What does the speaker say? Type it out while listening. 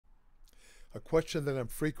A question that I'm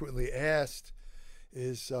frequently asked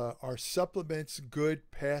is, are supplements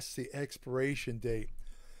good past the expiration date?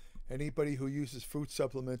 Anybody who uses food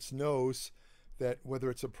supplements knows that whether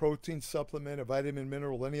it's a protein supplement, a vitamin,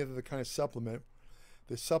 mineral, any other kind of supplement,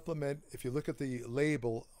 the supplement, if you look at the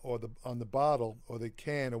label or on the bottle or the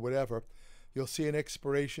can or whatever, you'll see an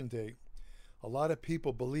expiration date. A lot of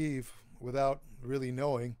people believe, without really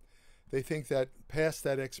knowing, they think that past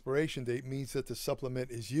that expiration date means that the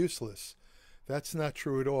supplement is useless. That's not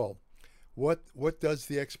true at all. What does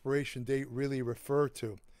the expiration date really refer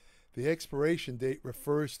to? The expiration date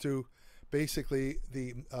refers to basically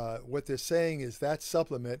what they're saying is that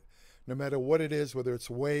supplement, no matter what it is, whether it's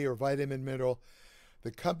whey or vitamin mineral,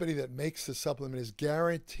 the company that makes the supplement is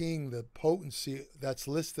guaranteeing the potency that's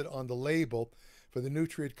listed on the label for the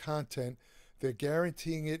nutrient content. They're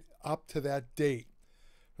guaranteeing it up to that date.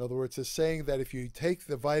 In other words, they're saying that if you take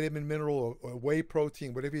the vitamin, mineral, or whey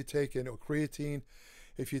protein, whatever you take in, or creatine,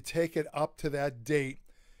 if you take it up to that date,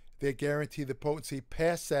 they guarantee the potency.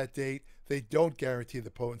 Past that date, they don't guarantee the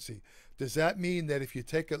potency. Does that mean that if you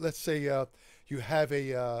take it, let's say you have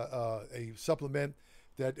a supplement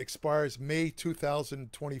that expires May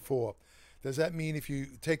 2024, does that mean if you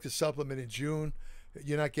take the supplement in June,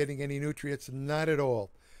 you're not getting any nutrients? Not at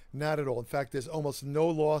all. Not at all. In fact, there's almost no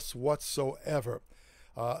loss whatsoever.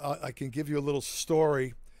 I can give you a little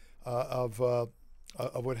story of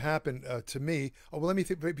what happened to me. Oh, well, let me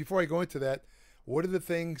think, before I go into that, what are the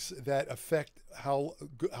things that affect how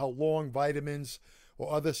long vitamins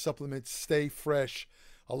or other supplements stay fresh?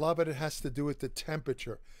 A lot of it has to do with the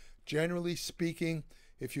temperature. Generally speaking,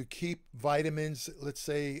 if you keep vitamins, let's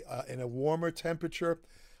say in a warmer temperature,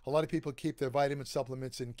 a lot of people keep their vitamin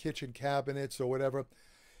supplements in kitchen cabinets or whatever.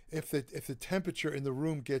 If the temperature in the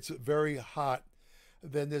room gets very hot,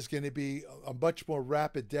 then there's going to be a much more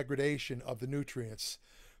rapid degradation of the nutrients.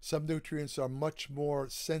 Some nutrients are much more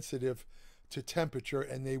sensitive to temperature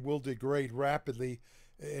and they will degrade rapidly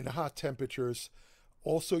in hot temperatures.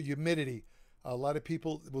 Also, humidity. A lot of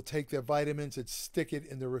people will take their vitamins and stick it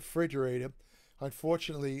in the refrigerator.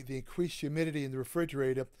 Unfortunately, the increased humidity in the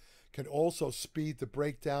refrigerator can also speed the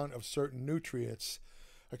breakdown of certain nutrients.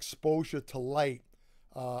 Exposure to light.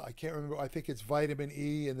 I can't remember, I think it's vitamin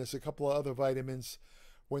E, and there's a couple of other vitamins.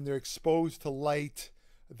 When they're exposed to light,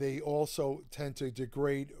 they also tend to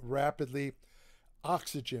degrade rapidly.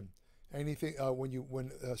 Oxygen. Anything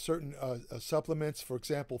when certain supplements, for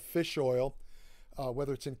example, fish oil,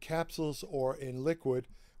 whether it's in capsules or in liquid,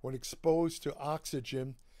 when exposed to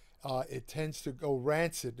oxygen, it tends to go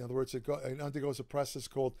rancid. In other words, it undergoes a process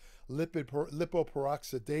called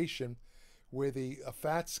lipoperoxidation, where the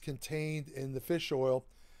fats contained in the fish oil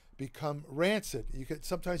become rancid.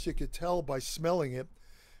 Sometimes you could tell by smelling it,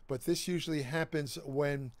 but this usually happens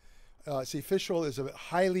when, fish oil is a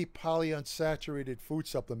highly polyunsaturated food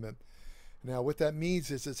supplement. Now, what that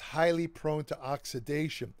means is it's highly prone to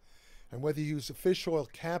oxidation. And whether you use fish oil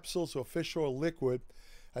capsules or fish oil liquid,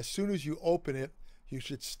 as soon as you open it, you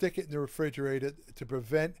should stick it in the refrigerator to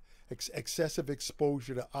prevent excessive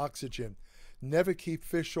exposure to oxygen. Never keep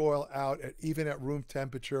fish oil out even at room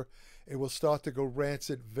temperature. It will start to go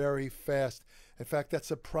rancid very fast. In fact,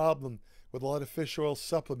 that's a problem with a lot of fish oil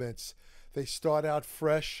supplements. They start out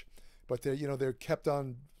fresh, but they're kept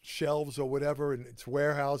on shelves or whatever in its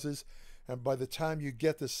warehouses. And by the time you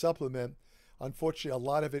get the supplement, unfortunately, a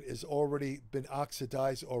lot of it has already been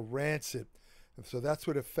oxidized or rancid. And so that's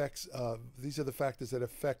what affects, these are the factors that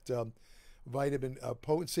affect vitamin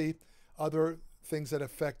potency. Other things that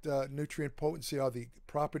affect nutrient potency are the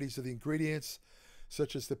properties of the ingredients,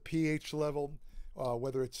 such as the pH level,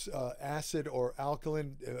 whether it's acid or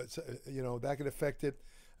alkaline, that can affect it.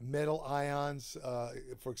 Metal ions,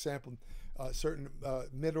 for example, certain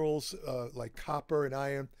minerals like copper and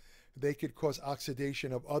iron, they could cause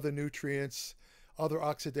oxidation of other nutrients. Other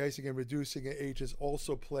oxidizing and reducing agents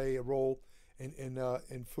also play a role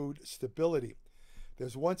in food stability.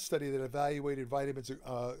 There's one study that evaluated vitamins,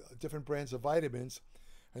 different brands of vitamins,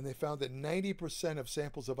 and they found that 90% of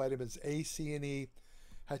samples of vitamins A, C, and E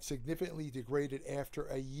had significantly degraded after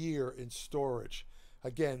a year in storage.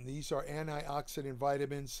 Again, these are antioxidant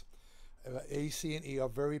vitamins. A, C, and E are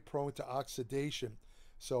very prone to oxidation,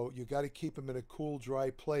 so you got to keep them in a cool,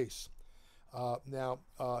 dry place. Now,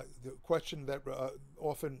 the question that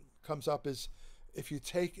often comes up is, if you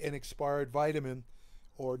take an expired vitamin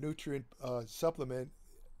or nutrient supplement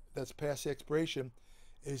that's past the expiration,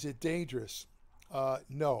 is it dangerous?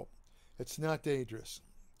 No, it's not dangerous.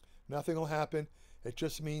 Nothing will happen. It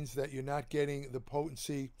just means that you're not getting the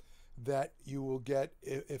potency that you will get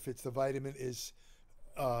if the vitamin is,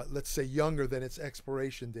 let's say, younger than its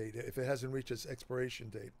expiration date, if it hasn't reached its expiration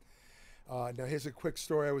date. Now, here's a quick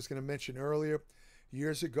story I was going to mention earlier.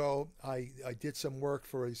 Years ago, I did some work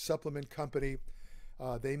for a supplement company.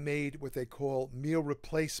 They made what they call meal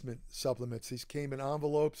replacement supplements. These came in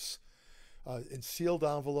envelopes, in sealed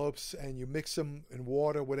envelopes, and you mix them in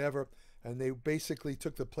water, whatever, and they basically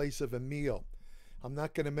took the place of a meal. I'm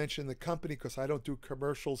not going to mention the company because I don't do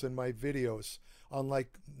commercials in my videos,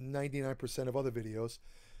 unlike 99% of other videos.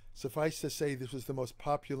 Suffice to say, this was the most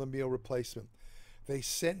popular meal replacement. They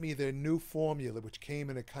sent me their new formula, which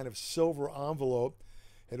came in a kind of silver envelope.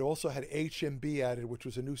 It also had HMB added, which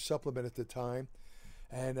was a new supplement at the time.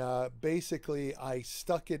 And basically, I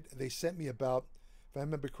stuck it. They sent me about, if I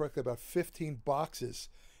remember correctly, about 15 boxes.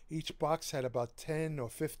 Each box had about 10 or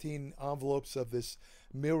 15 envelopes of this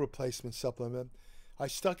meal replacement supplement. I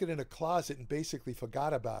stuck it in a closet and basically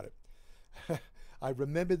forgot about it. I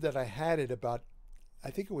remembered that I had it about,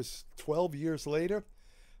 I think it was 12 years later.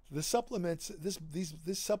 The supplements,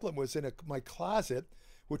 this supplement was in my closet,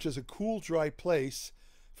 which is a cool, dry place,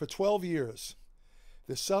 for 12 years.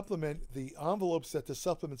 The supplement, the envelopes that the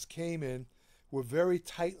supplements came in were very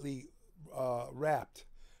tightly wrapped,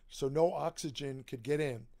 so no oxygen could get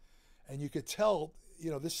in. And you could tell,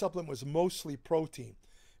 this supplement was mostly protein.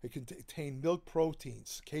 It contained milk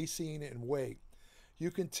proteins, casein and whey. You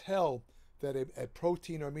can tell that a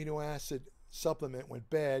protein or amino acid supplement went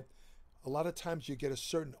bad. A lot of times you get a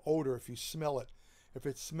certain odor if you smell it. If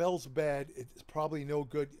it smells bad, it's probably no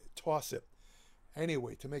good. Toss it.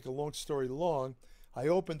 Anyway, to make a long story long, I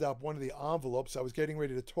opened up one of the envelopes. I was getting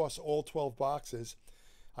ready to toss all 12 boxes.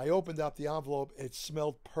 I opened up the envelope. It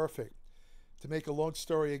smelled perfect. To make a long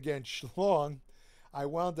story again long, I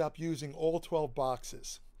wound up using all 12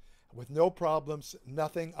 boxes with no problems,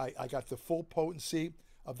 nothing. I got the full potency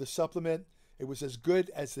of the supplement. It was as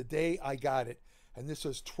good as the day I got it. And this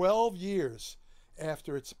was 12 years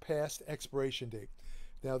after its past expiration date.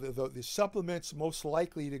 Now, the supplements most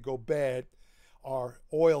likely to go bad are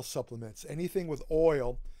oil supplements. Anything with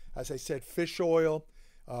oil, as I said, fish oil,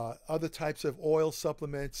 other types of oil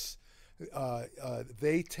supplements,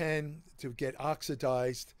 they tend to get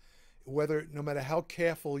oxidized, no matter how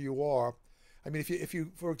careful you are. I mean, if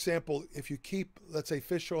you, for example, if you keep, let's say,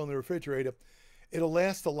 fish oil in the refrigerator, it'll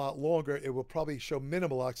last a lot longer. It will probably show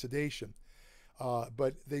minimal oxidation.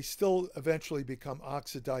 But they still eventually become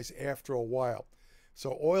oxidized after a while.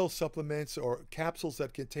 So oil supplements or capsules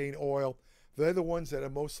that contain oil, they're the ones that are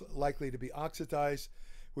most likely to be oxidized,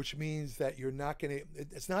 which means that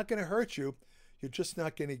it's not going to hurt you. You're just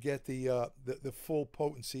not going to get the full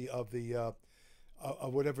potency of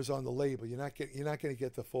of whatever's on the label. You're not going to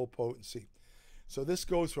get the full potency. So this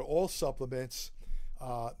goes for all supplements.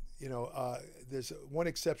 There's one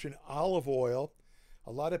exception: olive oil.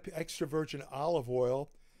 A lot of extra virgin olive oil,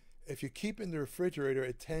 if you keep in the refrigerator,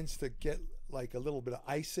 it tends to get like a little bit of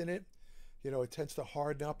ice in it. It tends to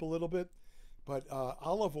harden up a little bit. But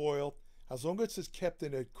olive oil, as long as it's kept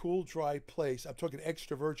in a cool, dry place, I'm talking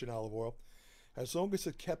extra virgin olive oil, as long as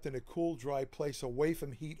it's kept in a cool, dry place away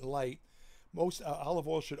from heat and light, most olive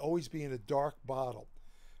oil should always be in a dark bottle.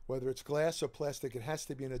 Whether it's glass or plastic, it has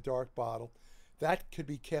to be in a dark bottle. That could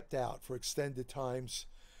be kept out for extended times.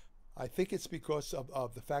 I think it's because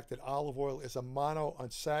of the fact that olive oil is a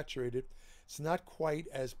monounsaturated. It's not quite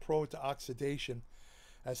as prone to oxidation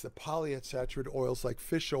as the polyunsaturated oils like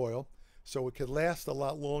fish oil, so it could last a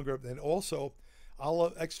lot longer. And also,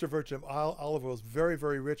 extra virgin olive oil is very,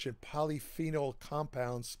 very rich in polyphenol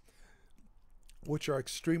compounds, which are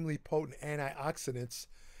extremely potent antioxidants,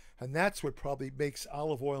 and that's what probably makes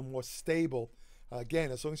olive oil more stable.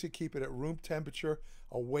 Again, as long as you keep it at room temperature,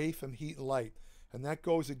 away from heat and light. And that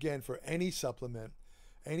goes again for any supplement,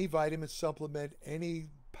 any vitamin supplement, any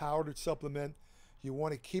powdered supplement. You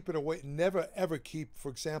want to keep it away. Never ever keep,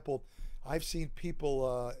 for example, I've seen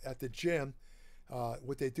people at the gym,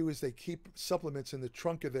 what they do is they keep supplements in the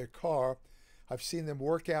trunk of their car. I've seen them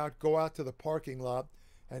work out, go out to the parking lot,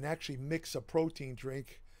 and actually mix a protein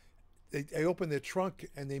drink. They open their trunk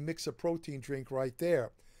and they mix a protein drink right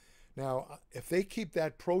there. Now, if they keep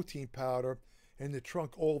that protein powder in the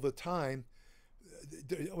trunk all the time,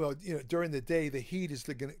 well, during the day, the heat is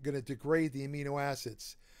going to degrade the amino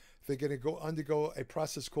acids. They're going to undergo a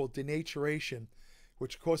process called denaturation,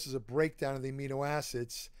 which causes a breakdown of the amino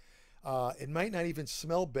acids. It might not even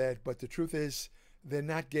smell bad, but the truth is they're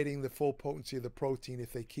not getting the full potency of the protein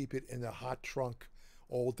if they keep it in the hot trunk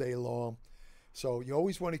all day long. So you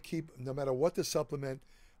always want to keep, no matter what the supplement,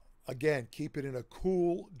 again, keep it in a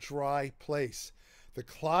cool, dry place. The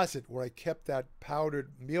closet where I kept that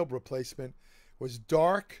powdered meal replacement was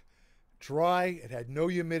dark, dry, it had no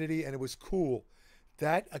humidity, and it was cool.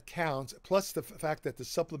 That accounts, plus the fact that the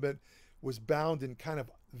supplement was bound in kind of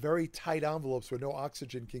very tight envelopes where no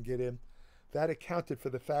oxygen can get in. That accounted for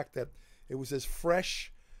the fact that it was as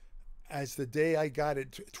fresh as the day I got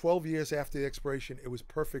it. 12 years after the expiration, it was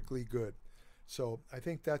perfectly good. So I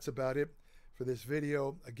think that's about it for this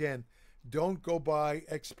video. Again, don't go by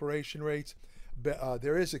expiration rates.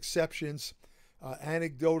 There is exceptions.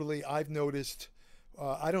 Anecdotally, I've noticed,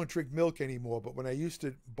 I don't drink milk anymore, but when I used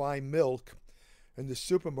to buy milk in the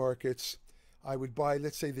supermarkets, I would buy,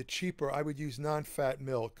 let's say, the cheaper, I would use non-fat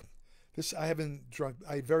milk. This I haven't drunk,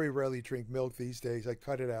 I very rarely drink milk these days. I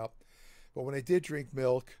cut it out. But when I did drink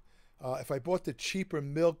milk, if I bought the cheaper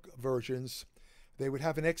milk versions, they would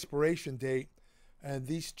have an expiration date, and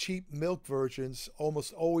these cheap milk versions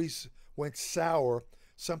almost always went sour,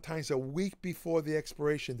 sometimes a week before the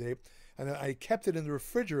expiration date, and I kept it in the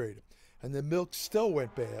refrigerator, and the milk still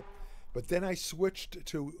went bad. But then I switched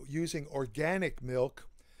to using organic milk.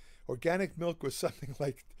 Organic milk was something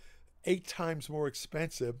like 8 times more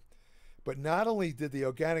expensive, but not only did the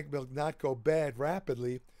organic milk not go bad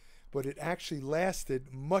rapidly, but it actually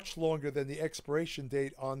lasted much longer than the expiration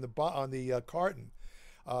date on the carton.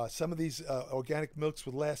 Some of these organic milks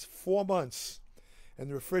would last 4 months in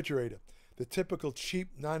the refrigerator. The typical cheap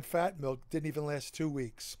non-fat milk didn't even last 2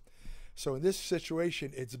 weeks. So in this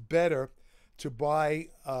situation, it's better to buy,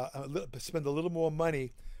 spend a little more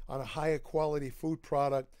money on a higher quality food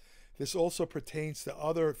product. This also pertains to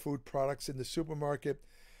other food products in the supermarket.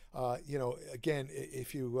 You know, again,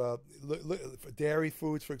 if you look for dairy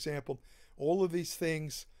foods, for example, all of these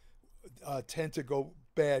things tend to go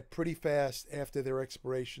bad pretty fast after their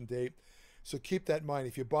expiration date. So keep that in mind.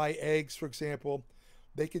 If you buy eggs, for example,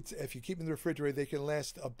 they could, if you keep them in the refrigerator, they can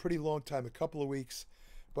last a pretty long time, a couple of weeks,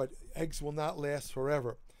 but eggs will not last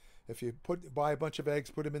forever. If you buy a bunch of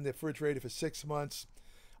eggs, put them in the refrigerator for 6 months,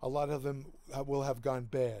 a lot of them will have gone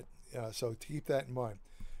bad. So keep that in mind.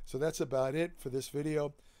 So that's about it for this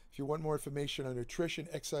video. If you want more information on nutrition,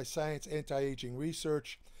 exercise science, anti-aging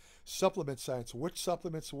research, supplement science, which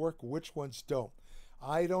supplements work, which ones don't,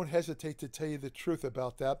 I don't hesitate to tell you the truth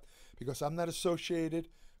about that, because I'm not associated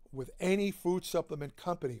with any food supplement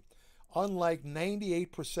company. Unlike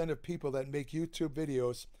 98% of people that make YouTube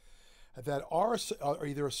videos that are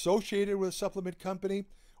either associated with a supplement company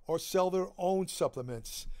or sell their own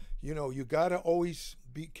supplements. You know, you got to always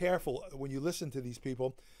be careful when you listen to these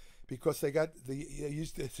people, because they got to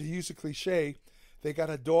use a cliche, they got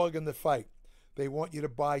a dog in the fight. They want you to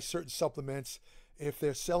buy certain supplements. If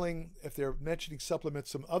they're mentioning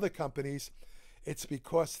supplements from other companies, it's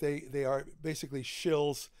because they are basically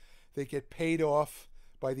shills. They get paid off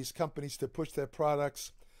by these companies to push their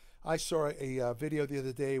products. I saw a video the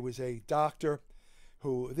other day. It was a doctor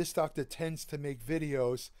this doctor tends to make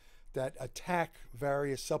videos that attack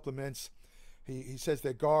various supplements. He says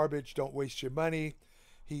they're garbage, don't waste your money.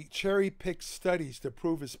 He cherry-picks studies to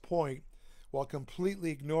prove his point while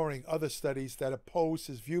completely ignoring other studies that oppose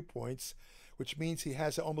his viewpoints, which means he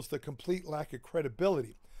has almost a complete lack of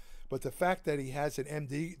credibility. But the fact that he has an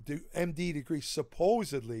MD degree,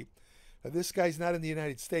 supposedly, this guy's not in the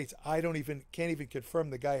United States. Can't even confirm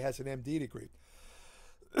the guy has an MD degree.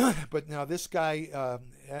 But now this guy,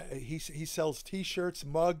 he sells T-shirts,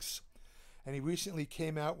 mugs, and he recently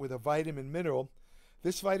came out with a vitamin mineral.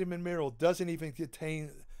 This vitamin mineral doesn't even contain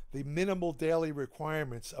the minimal daily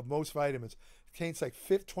requirements of most vitamins. It contains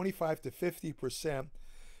like 25 to 50%.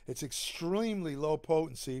 It's extremely low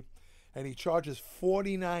potency, and he charges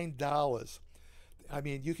 $49. I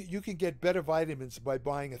mean, you can get better vitamins by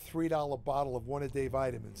buying a $3 bottle of one-a-day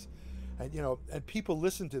vitamins. And, you know, and people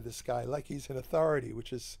listen to this guy like he's an authority,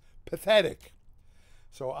 which is pathetic.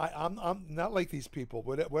 So I'm not like these people.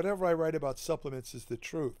 Whatever I write about supplements is the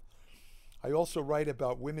truth. I also write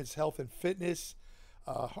about women's health and fitness,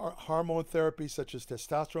 hormone therapy such as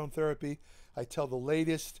testosterone therapy. I tell the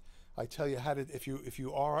latest. I tell you how to, if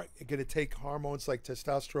you are going to take hormones like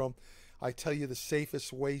testosterone, I tell you the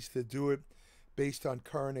safest ways to do it based on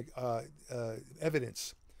current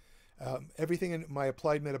evidence. Everything in my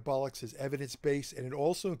Applied Metabolics is evidence-based, and it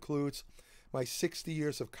also includes my 60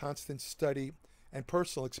 years of constant study and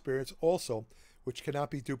personal experience also, which cannot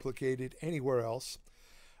be duplicated anywhere else.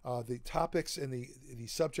 The topics and the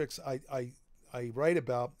subjects I write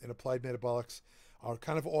about in Applied Metabolics are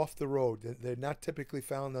kind of off the road. They're not typically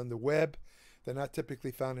found on the web. They're not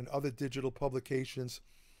typically found in other digital publications.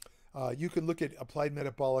 You can look at Applied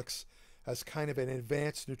Metabolics as kind of an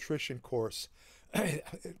advanced nutrition course.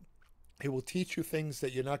 It will teach you things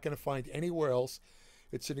that you're not going to find anywhere else.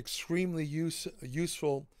 It's an extremely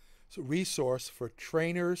useful resource for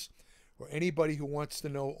trainers or anybody who wants to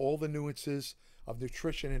know all the nuances of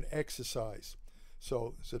nutrition and exercise.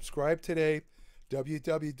 So subscribe today.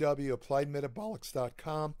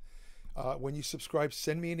 www.appliedmetabolics.com. When you subscribe,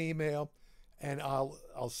 send me an email, and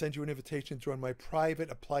I'll send you an invitation to join my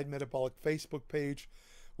private Applied Metabolic Facebook page,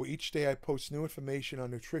 where each day I post new information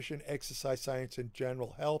on nutrition, exercise science, and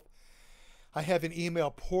general health. I have an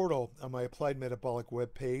email portal on my Applied Metabolic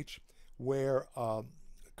webpage where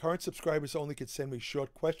current subscribers only can send me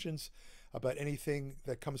short questions about anything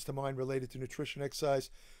that comes to mind related to nutrition, exercise,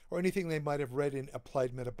 or anything they might have read in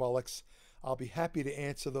Applied Metabolics. I'll be happy to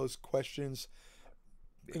answer those questions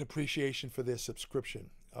in appreciation for their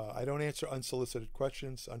subscription. I don't answer unsolicited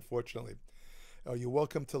questions, unfortunately. You're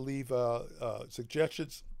welcome to leave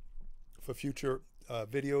suggestions for future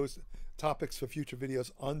videos, topics for future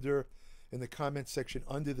videos in the comments section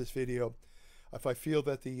under this video. If I feel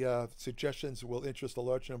that the suggestions will interest a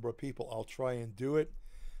large number of people, I'll try and do it.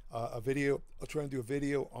 I'll try and do a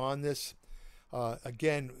video on this.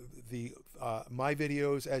 Again, my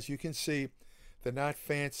videos, as you can see, they're not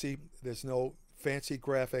fancy. There's no fancy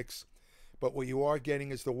graphics, but what you are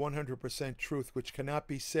getting is the 100% truth, which cannot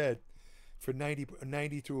be said for 90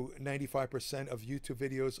 to 95% of YouTube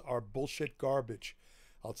videos are bullshit garbage.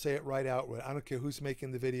 I'll say it right out. I don't care who's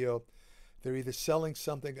making the video. They're either selling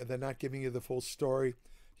something or they're not giving you the full story.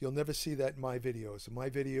 You'll never see that in my videos. My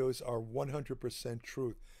videos are 100%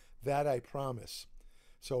 truth. That I promise.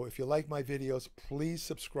 So if you like my videos, please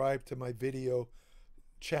subscribe to my video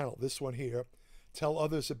channel, this one here. Tell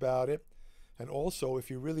others about it. And also,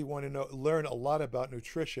 if you really want to learn a lot about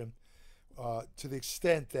nutrition, to the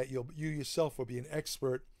extent that you yourself will be an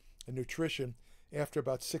expert in nutrition after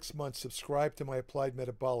about 6 months, subscribe to my Applied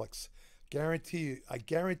Metabolics. I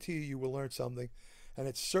guarantee you will learn something, and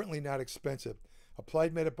it's certainly not expensive.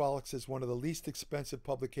 Applied Metabolics is one of the least expensive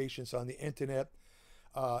publications on the internet.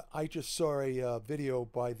 I just saw a video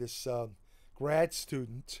by this grad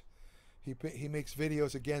student. He makes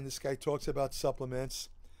videos. Again, this guy talks about supplements.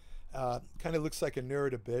 Kind of looks like a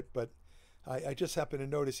nerd a bit, but I just happened to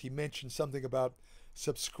notice he mentioned something about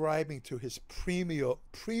subscribing to his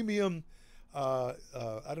premium I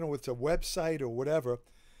don't know if it's a website or whatever,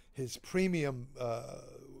 his premium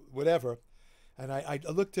whatever, and I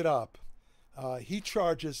looked it up. He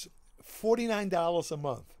charges $49 a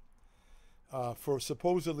month for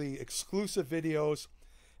supposedly exclusive videos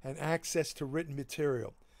and access to written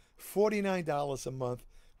material. $49 a month,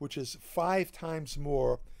 which is 5 times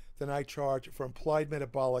more than I charge for Applied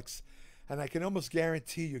Metabolics. And I can almost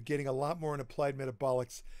guarantee you're getting a lot more in Applied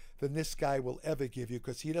Metabolics than this guy will ever give you,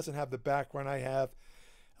 because he doesn't have the background I have.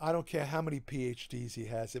 I don't care how many PhDs he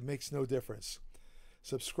has. It makes no difference.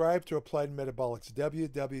 Subscribe to Applied Metabolics,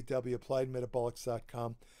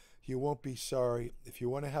 www.appliedmetabolics.com. You won't be sorry. If you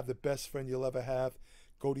want to have the best friend you'll ever have,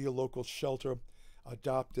 go to your local shelter,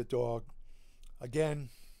 adopt a dog. Again,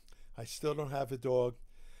 I still don't have a dog.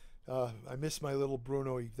 I miss my little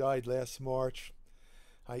Bruno. He died last March.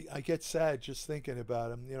 I get sad just thinking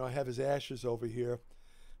about him. You know, I have his ashes over here,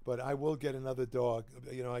 but I will get another dog.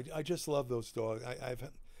 You know, I just love those dogs. I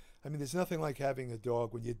mean, there's nothing like having a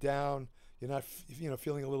dog. When you're down, you're not,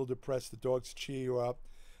 feeling a little depressed, the dogs cheer you up.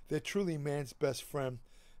 They're truly man's best friend.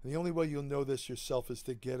 And the only way you'll know this yourself is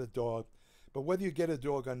to get a dog. But whether you get a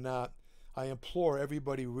dog or not, I implore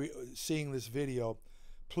everybody seeing this video,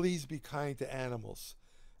 please be kind to animals.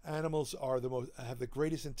 Animals have the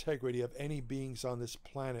greatest integrity of any beings on this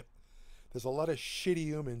planet. There's a lot of shitty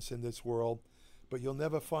humans in this world, but you'll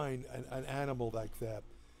never find an animal like that.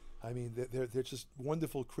 I mean, they're just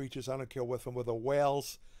wonderful creatures. I don't care whether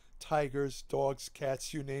whales, tigers, dogs,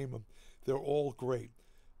 cats, you name them. They're all great.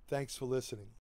 Thanks for listening.